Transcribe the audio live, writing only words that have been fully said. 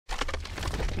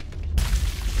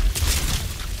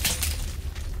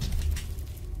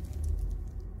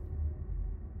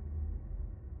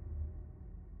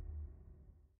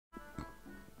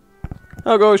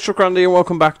Hello guys, Chuck Randy and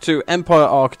welcome back to Empire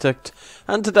Architect,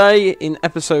 and today in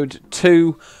episode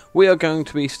 2 we are going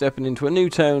to be stepping into a new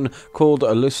town called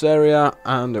Luceria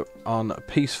and on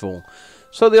Peaceful.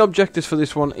 So the objectives for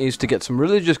this one is to get some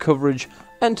religious coverage,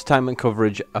 entertainment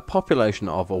coverage, a population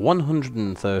of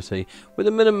 130 with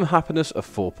a minimum happiness of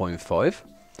 4.5.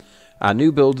 Our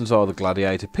new buildings are the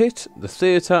Gladiator Pit, the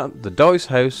Theatre, the Dice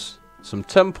House, some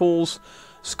temples,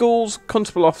 schools,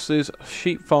 constable offices,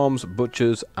 sheep farms,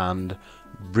 butchers, and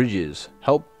bridges.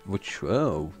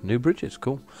 New bridges,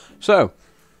 cool. So,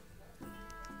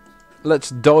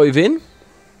 let's dive in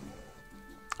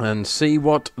and see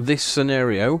what this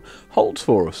scenario holds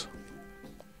for us.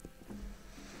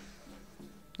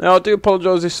 Now, I do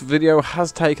apologise, this video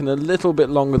has taken a little bit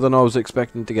longer than I was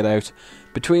expecting to get out.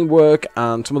 Between work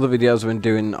and some other videos I've been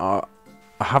doing, I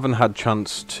haven't had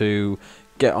chance to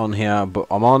get on here, but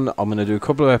I'm going to do a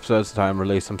couple of episodes at a time,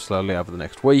 release them slowly over the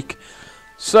next week.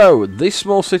 So, this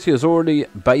small city has already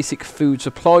basic food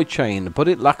supply chain, but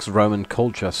it lacks Roman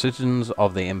culture. Citizens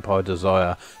of the Empire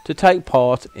desire to take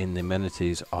part in the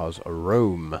amenities of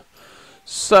Rome.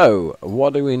 So,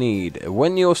 what do we need?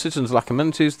 When your citizens lack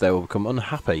amenities, they will become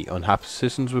unhappy. Unhappy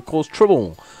citizens will cause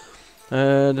trouble.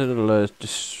 Okay,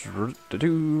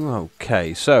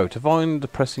 so, to find the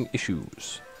pressing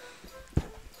issues.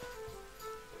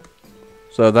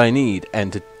 So they need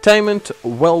entertainment,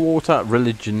 well water,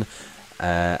 religion,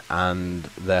 and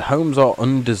their homes are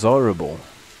undesirable.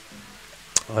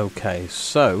 Okay,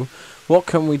 so what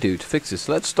can we do to fix this?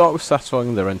 Let's start with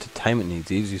satisfying their entertainment needs.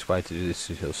 The easiest way to do this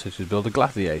is build a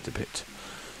gladiator pit.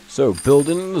 So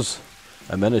buildings,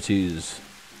 amenities,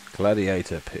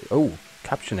 gladiator pit. Oh,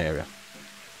 caption area.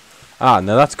 Ah,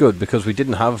 now that's good because we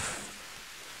didn't have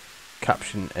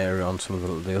caption area on some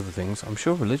of the other things. I'm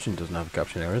sure religion doesn't have a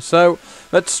caption area. So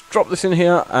let's drop this in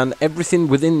here, and everything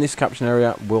within this caption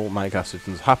area will make our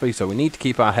citizens happy. So we need to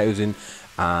keep our housing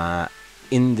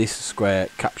in this square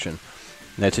caption.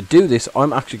 Now to do this,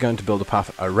 I'm actually going to build a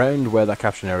path around where that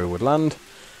caption area would land,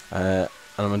 and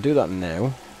I'm going to do that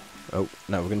now. Oh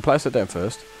no, we're going to place that down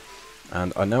first,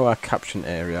 and I know our caption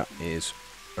area is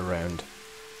around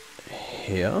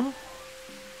here.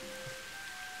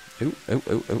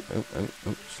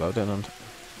 Slow down on.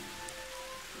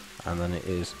 And then it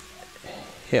is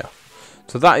here.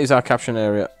 So that is our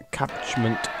catchment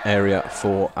area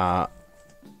for our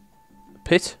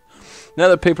pit. Now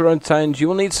that people are entertained, you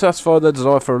will need to satisfy their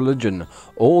desire for religion.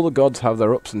 All the gods have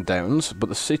their ups and downs, but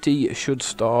the city should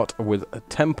start with a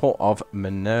temple of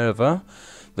Minerva,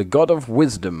 the god of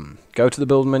wisdom. Go to the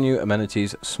build menu,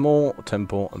 amenities, small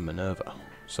temple, and Minerva.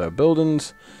 So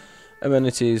buildings,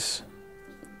 amenities,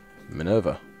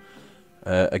 Minerva.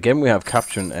 Again, we have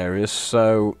caption areas.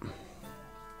 So,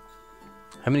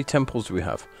 how many temples do we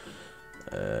have?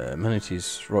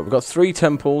 Amenities. Right, we've got 3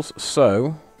 temples.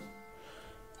 So,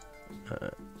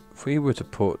 if we were to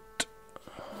put,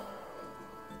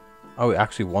 oh, it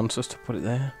actually wants us to put it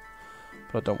there,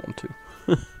 but I don't want to.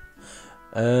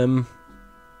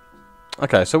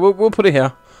 Okay, so we'll put it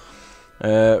here.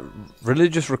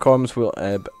 Religious requirements will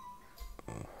ebb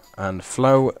and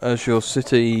flow as your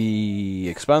city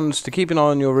expands. To keep an eye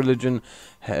on your religion,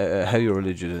 how your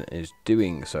religion is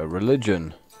doing. So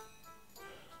religion,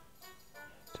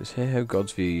 to see how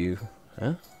gods view you.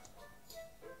 Huh?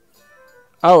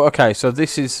 Oh, okay. So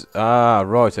this is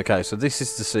right. Okay, so this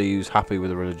is to see who's happy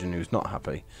with the religion, who's not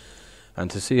happy,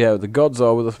 and to see how the gods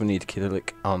are with us. We need to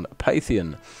click on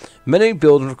Pantheon. Many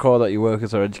buildings require that your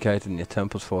workers are educated and your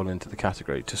temples fall into the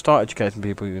category. To start educating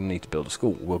people, you need to build a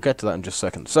school. We'll get to that in just a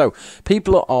second. So,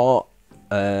 people are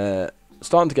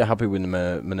starting to get happy with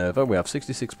Minerva. We have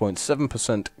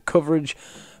 66.7% coverage.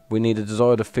 We need a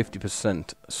desired of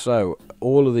 50%. So,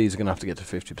 all of these are going to have to get to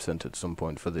 50% at some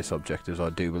point for this objective,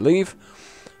 I do believe.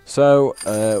 So,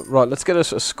 right, let's get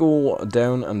us a school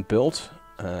down and built.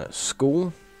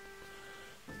 School.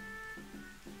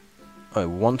 Oh, it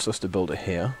wants us to build it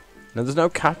here. Now, there's no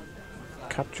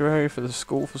capture area for the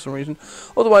school for some reason.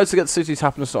 Other ways to get the city's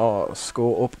happiness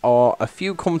score up are a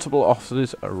few comfortable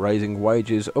offices, raising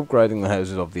wages, upgrading the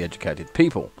houses of the educated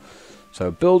people. So,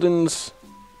 buildings,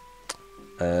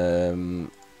 military,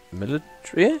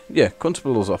 yeah,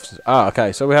 constables' offices. Ah,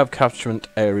 okay, so we have catchment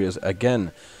areas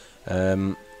again.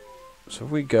 So if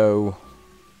we go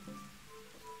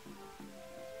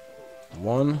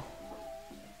 1.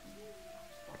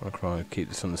 I'll try and keep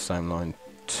this on the same line.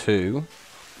 2.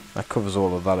 That covers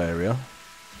all of that area.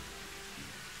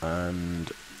 And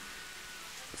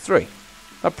 3.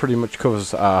 That pretty much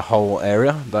covers our whole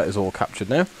area. That is all captured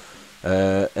now.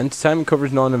 Entertainment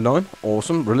coverage 9 of 9.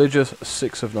 Awesome. Religious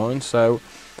 6 of 9. So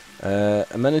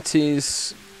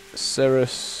amenities,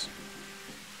 Ceres,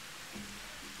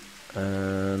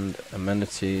 And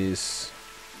amenities,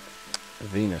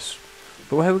 Venus.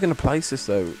 But where are we going to place this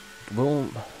though? Well,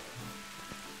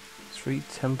 3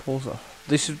 temples.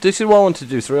 This is what I want to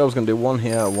do. 3. I was going to do 1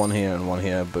 here, 1 here, and 1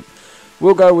 here. But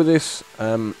we'll go with this.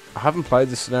 I haven't played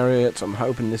this scenario yet, so I'm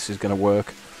hoping this is going to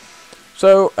work.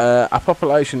 So our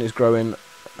population is growing.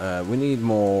 We need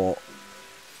more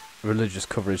religious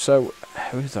coverage. So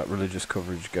how is that religious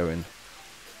coverage going?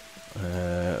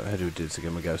 How do we do this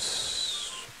again? We go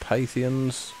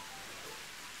Pathians.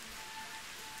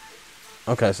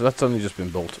 Okay, so that's only just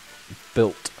been built.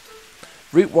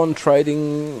 Route 1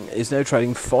 trading is now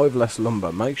trading 5 less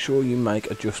lumber. Make sure you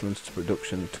make adjustments to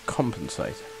production to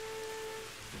compensate.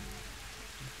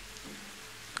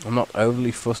 I'm not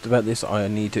overly fussed about this. I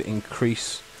need to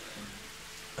increase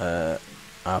our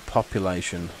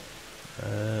population.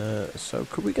 So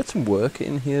could we get some work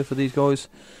in here for these guys?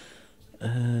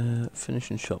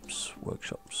 Finishing shops,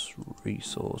 workshops,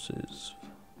 resources,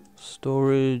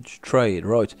 storage, trade.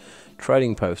 Right,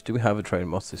 trading post. Do we have a trading?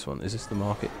 What's this one? Is this the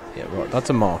market? Yeah, right. That's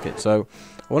a market. So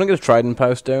I want to get a trading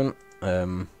post down.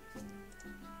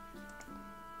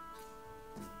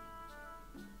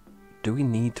 Do we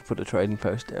need to put a trading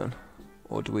post down,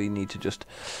 or do we need to just?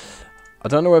 I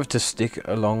don't know whether to stick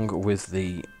along with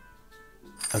the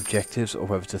objectives or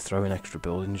whether to throw in extra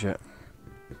buildings yet.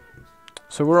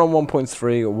 So we're on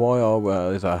 1.3.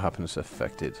 Why is our happiness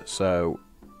affected? So,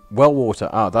 well water.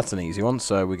 Ah, that's an easy one.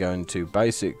 So we're going to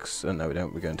basics. No, we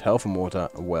don't. We're going to health and water.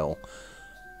 Well,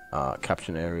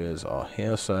 caption areas are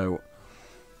here. So,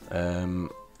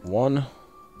 1,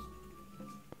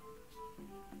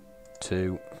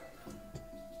 2,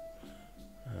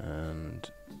 and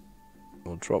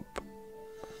we'll drop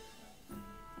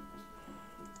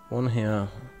 1 here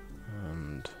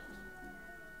and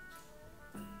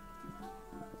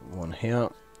 1 here,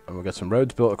 and we'll get some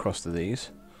roads built across to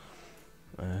these.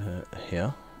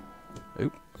 Here.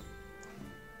 Oop.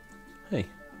 Hey,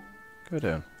 go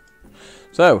down.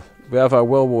 So we have our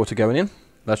well water going in.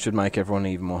 That should make everyone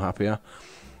even more happier.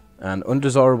 And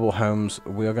undesirable homes,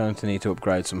 we are going to need to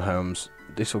upgrade some homes.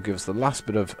 This will give us the last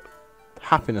bit of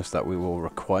happiness that we will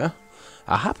require.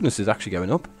 Our happiness is actually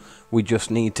going up. We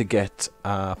just need to get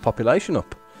our population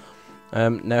up.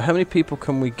 Now, how many people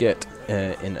can we get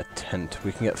in a tent?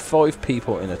 We can get 5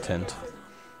 people in a tent.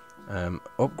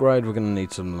 Upgrade, we're going to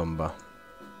need some lumber.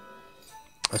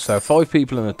 So 5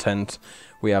 people in a tent.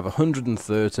 We have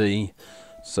 130.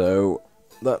 So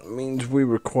that means we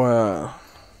require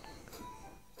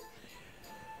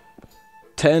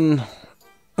 10.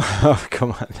 Oh,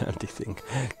 come on, empty thing.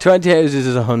 20 houses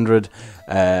is 100.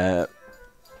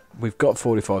 We've got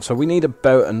 45. So we need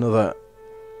about another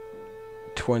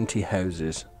 20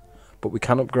 houses, but we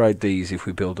can upgrade these if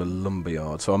we build a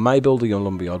lumberyard. So I may build a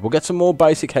lumberyard. We'll get some more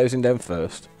basic housing down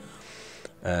first.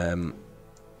 1,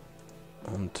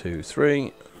 2,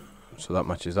 3. So that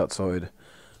matches that side,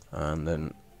 and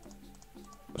then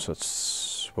so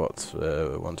it's what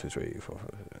 1, 2, 3, 4,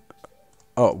 5.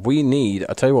 Oh, we need.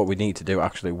 I tell you what, we need to do.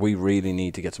 Actually, we really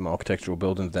need to get some architectural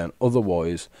buildings down.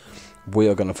 Otherwise, we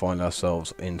are going to find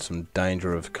ourselves in some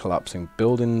danger of collapsing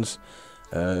buildings.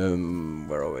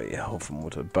 Where are we? Health and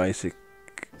water, basic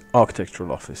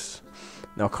architectural office.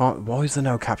 Now, I can't. Why is there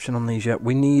no caption on these yet?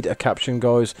 We need a caption,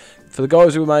 guys. For the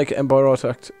guys who make Empire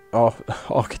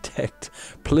Architect,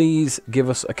 please give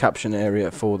us a caption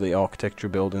area for the architecture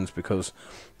buildings, because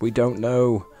we don't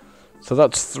know. So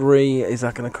that's 3. Is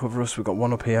that going to cover us? We've got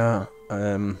 1 up here.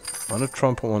 I'm going to try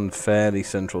and put one fairly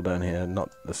central down here.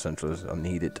 Not as central as I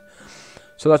need it.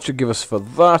 So that should give us for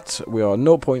that. We are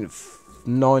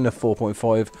 0.9 of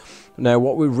 4.5. Now,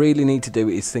 what we really need to do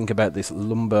is think about this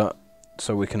lumber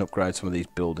so we can upgrade some of these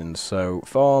buildings. So,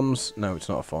 farms. No, it's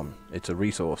not a farm. It's a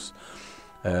resource.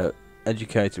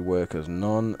 Educated workers,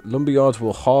 none. Lumberyards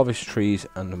will harvest trees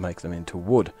and make them into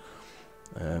wood.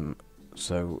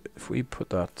 So, if we put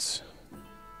that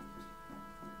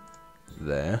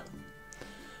there.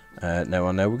 Now,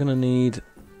 I know we're going to need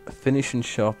a finishing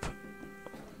shop.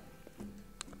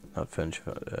 Not finish.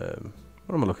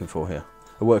 What am I looking for here?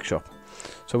 A workshop.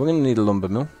 So we're going to need a lumber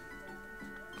mill,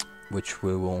 which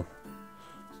we will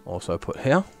also put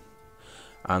here.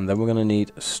 And then we're going to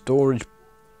need a storage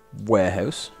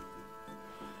warehouse,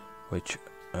 which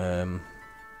I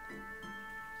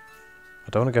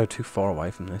don't want to go too far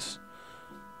away from this.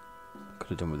 Could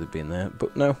have done with it being there,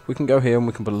 but no, we can go here and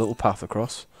we can put a little path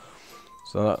across.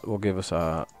 So that will give us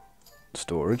our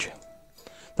storage.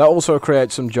 That also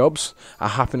creates some jobs. Our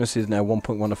happiness is now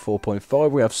 1.1 of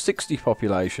 4.5. We have 60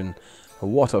 population.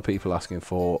 What are people asking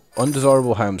for?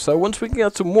 Undesirable homes. So once we can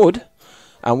get some wood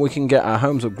and we can get our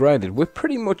homes upgraded, we're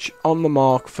pretty much on the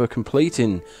mark for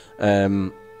completing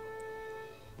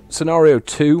scenario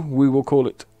 2, we will call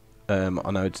it. I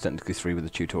know it's technically 3 with the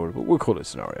tutorial, but we'll call it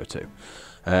scenario 2.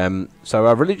 So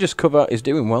our religious cover is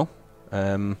doing well.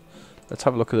 Let's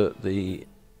have a look at the...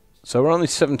 So we're only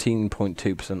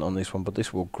 17.2% on this one, but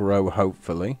this will grow,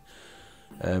 hopefully.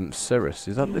 Ceres,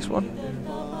 is that this one?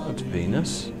 That's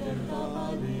Venus.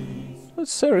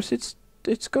 That's Ceres, it's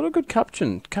got a good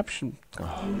caption.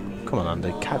 Oh, come on,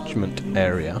 Andy. Catchment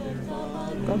area.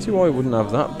 Can't see why we wouldn't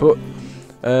have that, but...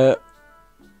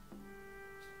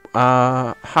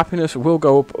 our happiness will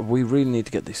go up. We really need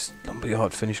to get this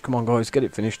lumberyard finished. Come on, guys, get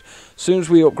it finished. As soon as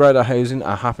we upgrade our housing,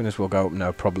 our happiness will go up,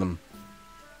 no problem.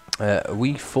 Are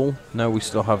we full? No, we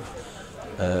still have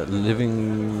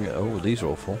living... Oh, these are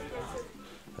all full.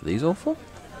 Are these all full?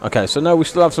 Okay, so no, we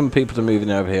still have some people to move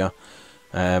in over here.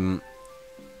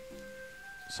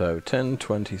 So 10,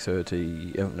 20,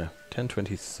 30... Oh, no. 10,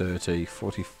 20, 30,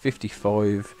 40,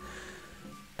 55...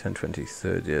 10, 20,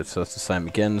 30, yeah, so that's the same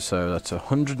again, so that's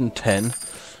 110.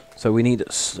 So we need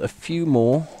a few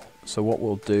more. So what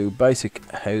we'll do, basic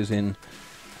housing,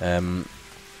 that's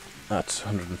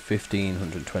 115,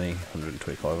 120,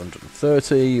 125,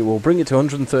 130. We'll bring it to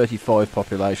 135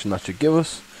 population, that should give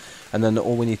us. And then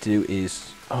all we need to do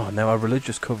is... Oh, now our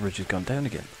religious coverage has gone down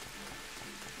again.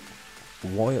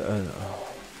 Why?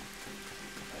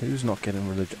 Who's not getting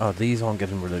religious? Oh, these aren't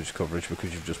getting religious coverage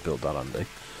because you've just built that, Andy.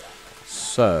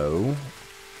 So,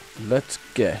 let's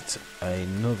get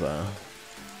another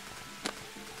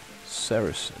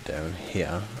Ceres down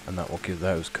here, and that will give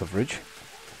those coverage.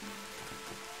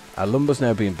 Our lumber's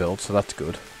now being built, so that's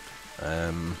good.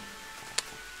 Housing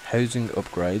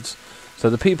upgrades. So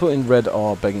the people in red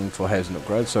are begging for housing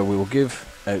upgrades, so we will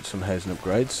give out some housing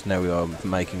upgrades. Now we are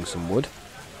making some wood.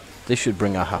 This should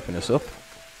bring our happiness up.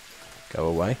 Go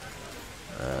away.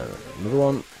 Another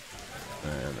one.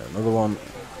 And another one.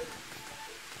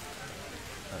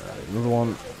 Another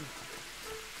one.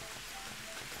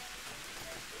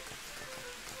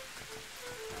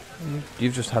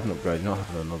 You've just had an upgrade, you're not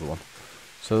having another one.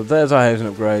 So there's our housing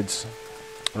upgrades.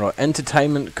 Right,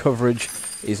 entertainment coverage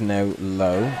is now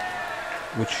low,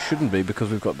 which shouldn't be because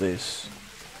we've got this.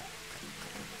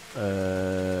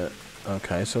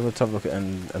 Okay, so let's have a look at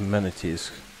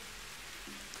amenities.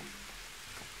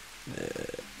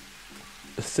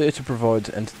 The theatre provides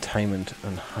entertainment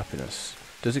and happiness.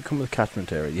 Does it come with a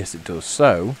catchment area? Yes, it does.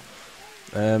 So,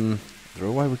 is there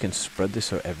a way we can spread this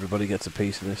so everybody gets a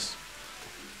piece of this?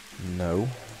 No.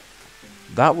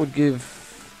 That would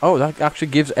give... Oh, that actually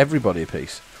gives everybody a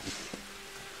piece.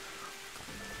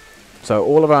 So,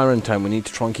 all of our entertainment, we need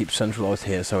to try and keep centralised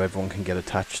here so everyone can get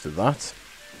attached to that.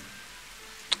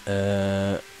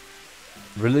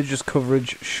 Religious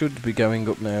coverage should be going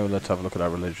up now. Let's have a look at our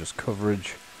religious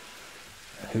coverage.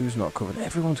 Who's not covered?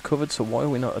 Everyone's covered, so why are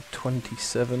we not at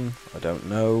 27? I don't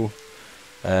know.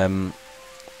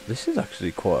 This is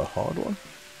actually quite a hard one.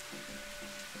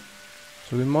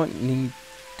 So we might need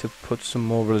to put some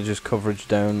more religious coverage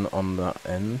down on that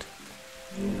end.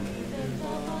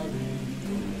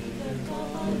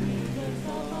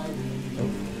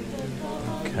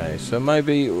 Okay, so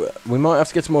maybe we might have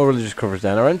to get some more religious coverage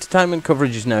down. Our entertainment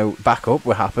coverage is now back up,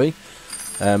 we're happy.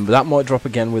 But that might drop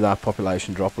again with our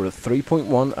population drop. We're at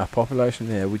 3.1, our population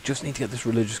here. We just need to get this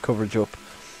religious coverage up.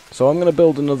 So I'm going to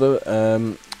build another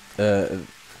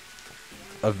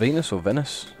a Venus or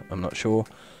Venice, I'm not sure,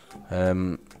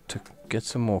 to get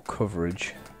some more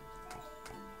coverage.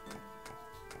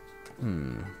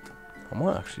 I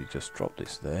might actually just drop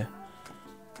this there.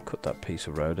 Cut that piece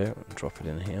of road out and drop it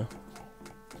in here.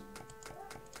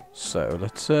 So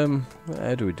let's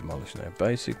how do we demolish now?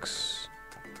 Basics.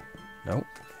 No.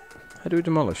 How do we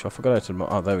demolish? I forgot how to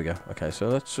demolish. Oh, there we go. Okay, so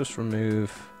let's just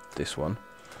remove this one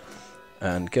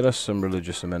and get us some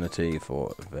religious amenity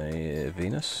for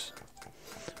Venus.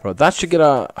 Right, that should get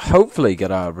our, hopefully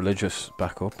get our religious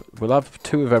back up. We'll have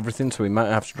 2 of everything, so we might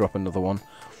have to drop another one.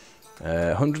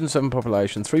 107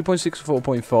 population, 3.6 to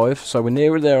 4.5, so we're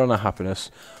nearer there on our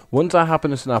happiness. Once our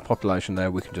happiness and our population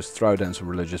there, we can just throw down some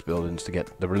religious buildings to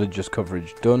get the religious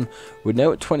coverage done. We're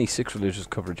now at 26 religious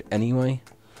coverage anyway,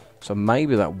 so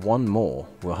maybe that one more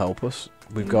will help us.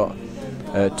 We've got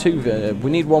 2, we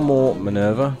need 1 more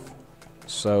Minerva,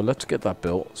 so let's get that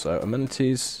built. So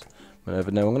amenities,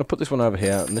 Minerva. Now I'm going to put this one over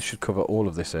here, and this should cover all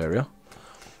of this area.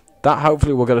 That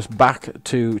hopefully will get us back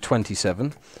to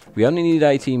 27. We only need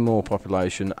 18 more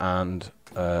population and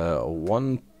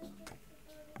 1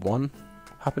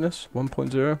 happiness,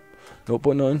 1.0,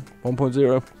 0.9,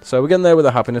 1.0. So we're getting there with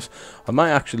the happiness. I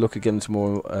might actually look at getting some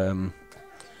more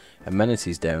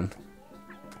amenities down.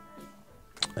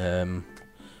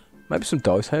 Maybe some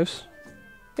dice house.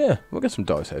 Yeah, we'll get some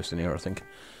dice house in here, I think.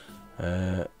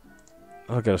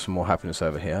 I'll get us some more happiness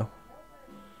over here.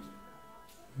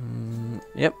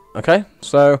 Yep, okay.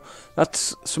 So,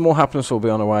 that's some more happiness will be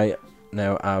on the way.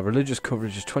 Now, our religious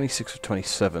coverage is 26 of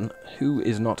 27. Who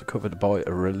is not covered by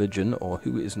a religion, or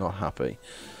who is not happy?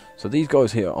 So these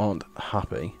guys here aren't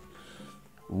happy.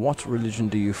 What religion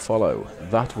do you follow?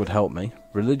 That would help me.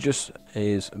 Religious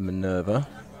is Minerva.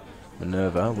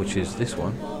 Minerva, which is this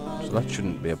one. So that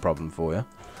shouldn't be a problem for you.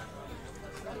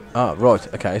 Ah,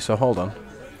 right. Okay, so hold on.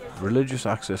 Religious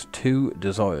access 2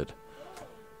 desired.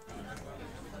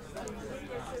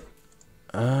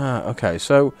 Ah, okay.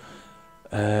 So,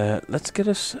 let's get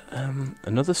us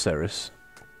another Ceres.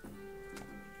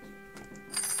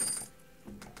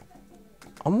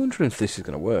 I'm wondering if this is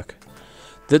going to work.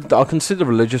 I'll consider the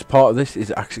religious part of this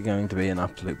is actually going to be an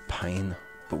absolute pain.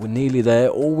 But we're nearly there.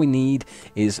 All we need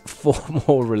is 4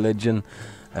 more religion.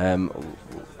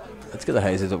 Let's get the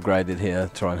hazes upgraded here.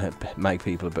 Try and make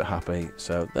people a bit happy.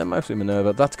 So they're mostly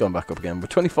Minerva. That's gone back up again. We're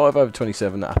 25 over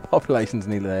 27. Our population's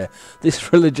nearly there.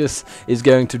 This religious is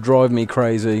going to drive me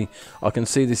crazy. I can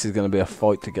see this is going to be a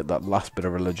fight to get that last bit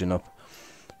of religion up.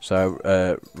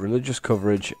 So religious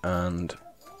coverage and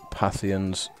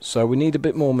Parthians. So we need a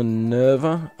bit more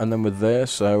Minerva, and then we're there.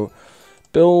 So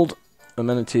build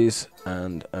amenities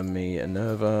and a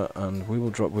Minerva, and we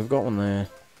will drop. We've got one there.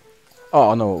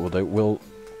 Oh, I know what we'll do.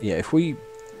 Yeah, if we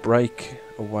break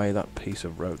away that piece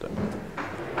of road there,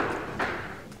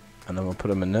 and then we'll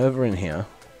put a Minerva in here.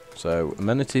 So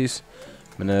amenities,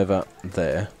 Minerva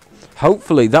there.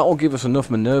 Hopefully that will give us enough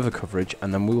Minerva coverage,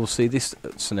 and then we will see this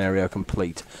scenario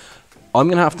complete. I'm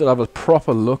going to have a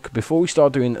proper look before we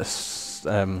start doing a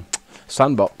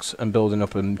sandbox and building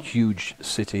up a huge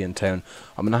city and town.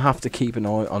 I'm going to have to keep an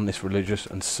eye on this religious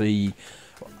and see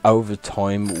over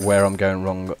time where I'm going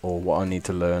wrong or what I need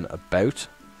to learn about.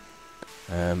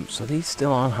 So these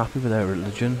still aren't happy with their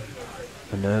religion.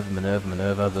 Minerva, Minerva,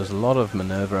 Minerva. There's a lot of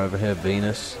Minerva over here.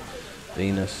 Venus,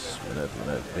 Venus, Minerva,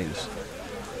 Minerva, Venus.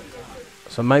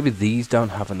 So maybe these don't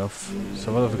have enough.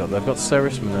 So what have we got? They've got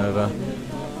Ceres, Minerva.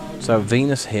 So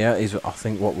Venus here is, I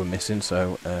think, what we're missing.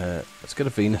 So let's get a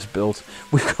Venus built.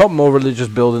 We've got more religious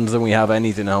buildings than we have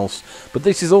anything else. But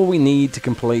this is all we need to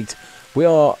complete.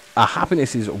 Our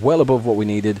happiness is well above what we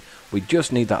needed. We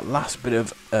just need that last bit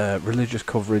of religious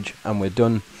coverage, and we're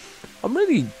done. I'm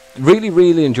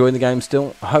really enjoying the game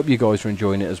still. I hope you guys are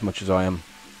enjoying it as much as I am.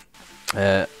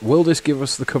 Will this give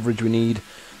us the coverage we need?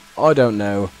 I don't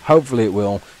know. Hopefully it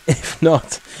will. If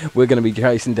not, we're going to be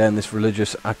chasing down this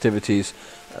religious activities.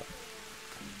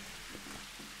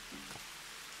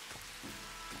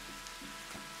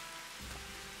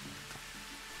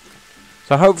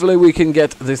 So hopefully we can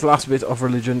get this last bit of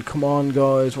religion. Come on,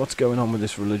 guys. What's going on with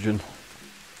this religion?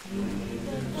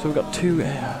 So we've got 2...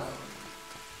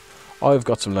 I've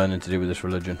got some learning to do with this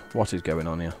religion. What is going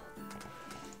on here?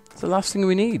 It's the last thing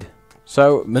we need.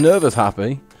 So Minerva's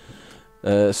happy.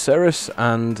 Ceres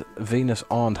and Venus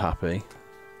aren't happy.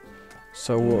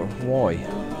 So why?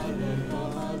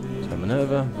 So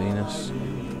Minerva, Venus,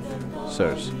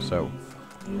 Ceres. So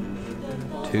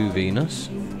 2 Venus,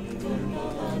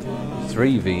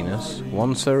 3 Venus,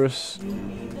 1 Ceres,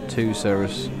 2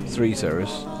 Ceres, 3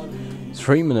 Ceres,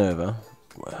 3 Minerva.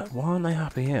 Why aren't they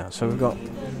happy here? So we've got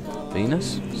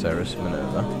Venus, Ceres,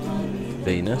 Minerva,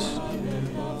 Venus,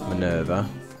 Minerva,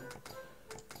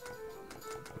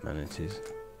 amenities.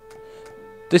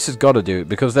 This has got to do it,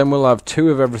 because then we'll have 2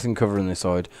 of everything covering this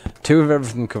side, 2 of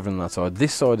everything covering that side.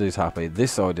 This side is happy,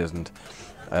 this side isn't.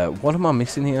 What am I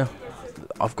missing here?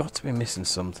 I've got to be missing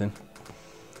something.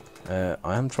 I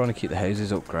am trying to keep the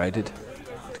houses upgraded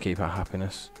to keep our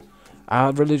happiness.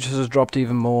 Our religious has dropped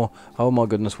even more. Oh my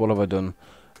goodness, what have I done?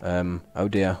 Oh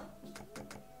dear.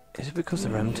 Is it because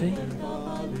they're empty?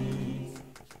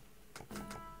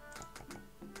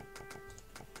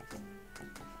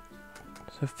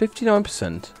 So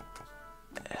 59%.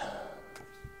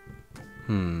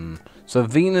 So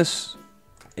Venus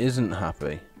isn't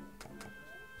happy.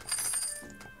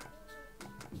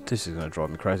 This is going to drive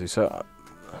me crazy. So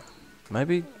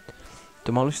maybe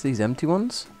demolish these empty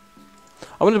ones?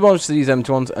 I'm going to demolish these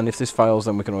empty ones, and if this fails,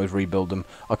 then we can always rebuild them.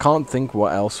 I can't think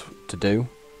what else to do.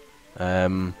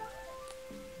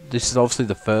 This is obviously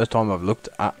the first time I've looked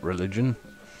at religion,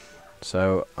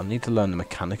 so I need to learn the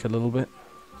mechanic a little bit.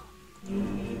 99%,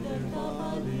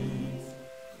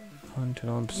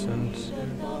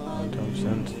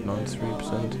 99%,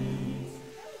 93%.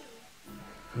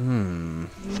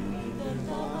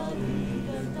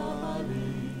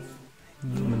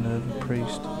 Minerva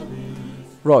Priest.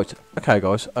 Right, okay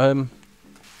guys, I'm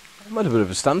at a bit of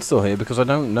a standstill here because I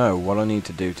don't know what I need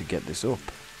to do to get this up.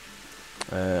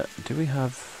 Do we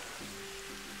have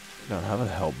don't have a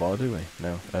help bar, do we?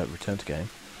 No. Return to game.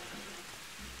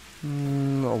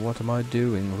 What am I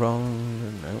doing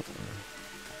wrong? No.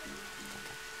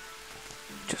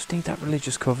 Just need that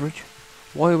religious coverage.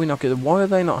 Why are we not getting? Why are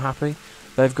they not happy?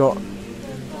 They've got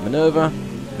Minerva,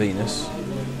 Venus,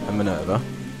 and Minerva.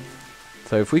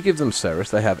 So if we give them Ceres,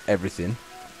 they have everything.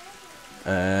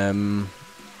 The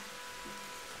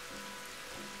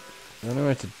only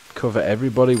way to cover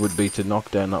everybody would be to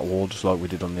knock down that wall just like we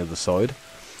did on the other side.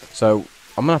 So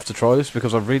I'm gonna have to try this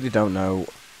because I really don't know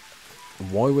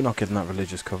why we're not getting that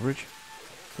religious coverage.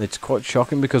 It's quite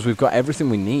shocking because we've got everything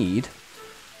we need.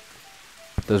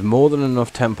 There's more than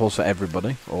enough temples for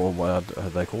everybody, or what are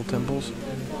they called, temples?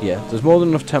 Yeah, there's more than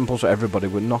enough temples for everybody.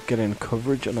 We're not getting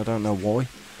coverage, and I don't know why.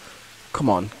 Come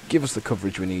on, give us the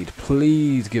coverage we need.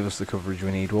 Please give us the coverage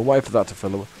we need. We'll wait for that to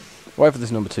fill up. Wait for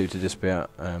this number 2 to disappear.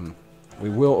 We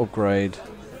will upgrade.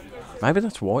 Maybe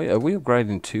that's why. Are we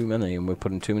upgrading too many and we're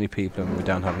putting too many people and we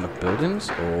don't have enough buildings?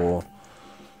 Or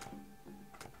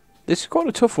this is quite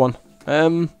a tough one.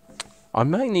 I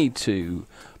may need to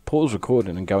pause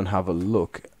recording and go and have a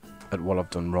look at what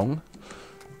I've done wrong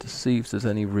to see if there's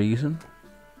any reason.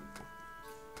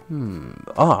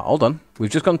 Hold on.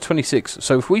 We've just gone 26.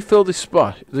 So if we fill this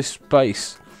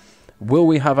space, will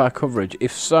we have our coverage?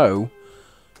 If so,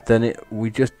 then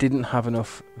we just didn't have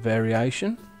enough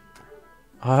variation.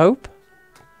 I hope.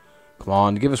 Come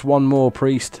on, give us one more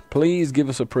priest. Please give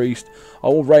us a priest. I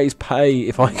will raise pay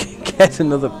if I can get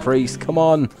another priest. Come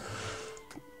on.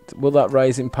 Will that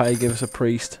raise in pay give us a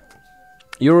priest?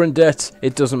 You're in debt.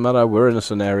 It doesn't matter. We're in a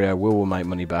scenario. We will make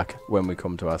money back when we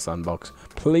come to our sandbox.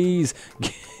 Please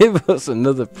give us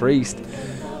another priest.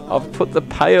 I've put the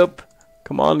pay up.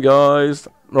 Come on, guys.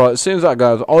 Right, as soon as that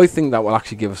goes, I think that will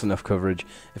actually give us enough coverage.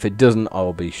 If it doesn't,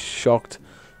 I'll be shocked.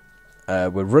 We're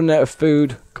running out of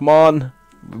food. Come on,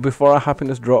 before our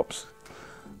happiness drops.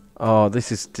 Oh,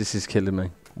 this is killing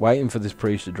me. Waiting for this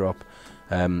priest to drop.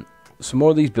 Some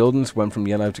more of these buildings went from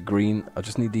yellow to green. I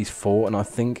just need these 4, and I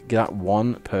think that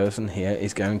one person here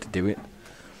is going to do it.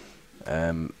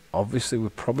 Obviously, we're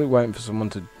probably waiting for someone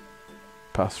to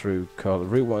pass through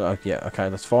route 1. Yeah, okay,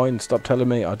 that's fine. Stop telling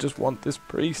me. I just want this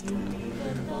priest.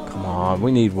 Come on,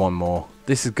 we need one more.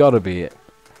 This has got to be it.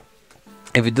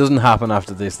 If it doesn't happen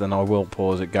after this, then I will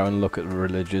pause it, go and look at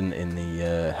religion in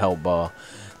the help bar,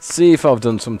 see if I've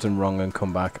done something wrong and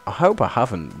come back. I hope I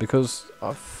haven't, because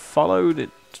I've followed it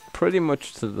pretty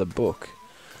much to the book.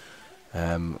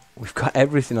 We've got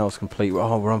everything else complete.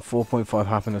 Oh, we're on 4.5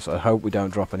 happiness. I hope we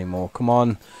don't drop any more. Come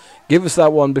on, give us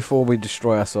that one before we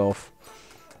destroy ourselves.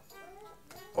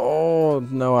 Oh,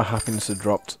 no, our happiness had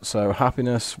dropped. So,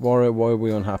 happiness, why are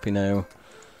we unhappy now?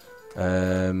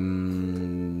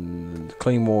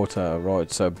 Clean water,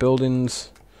 right, so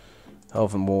buildings,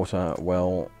 health and water,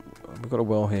 well, we've got a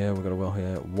well here, we've got a well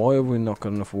here. Why have we not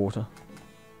got enough water?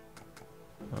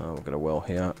 We've got a well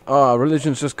here.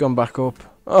 Religion's just gone back up.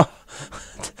 Oh,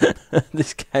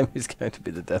 this game is going to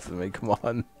be the death of me, come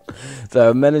on.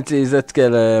 So, amenities, let's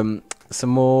get some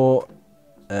more,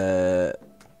 oh,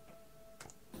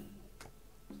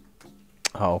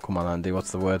 come on, Andy,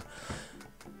 what's the word?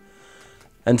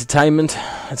 Entertainment.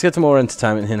 Let's get some more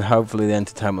entertainment here, and hopefully the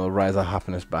entertainment will raise our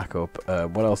happiness back up.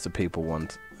 What else do people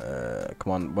want?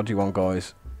 Come on, what do you want,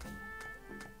 guys?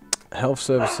 Health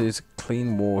services,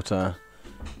 clean water,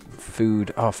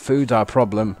 food. Oh, food's our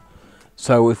problem.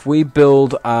 So if we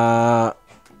build our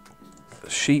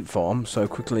sheep farm, so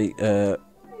quickly...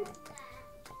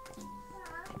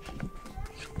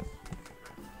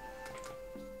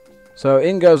 So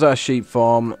in goes our sheep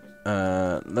farm.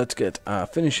 Let's get our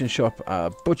finishing shop,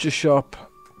 our butcher shop.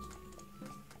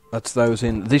 That's those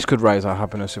in. This could raise our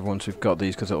happiness if once we've got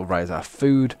these, because it'll raise our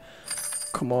food.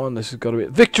 Come on, this has got to be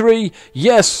victory.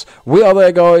 Yes, we are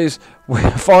there, guys.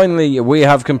 Finally, we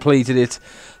have completed it.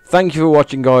 Thank you for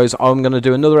watching, guys. I'm going to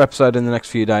do another episode in the next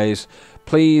few days.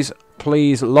 Please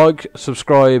like,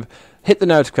 subscribe, hit the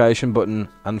notification button,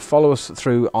 and follow us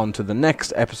through onto the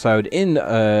next episode in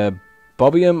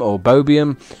Bobium or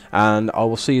Bobium, and I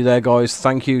will see you there, guys.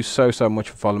 Thank you so much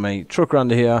for following me. Truck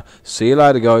Randy here. See you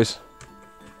later, guys.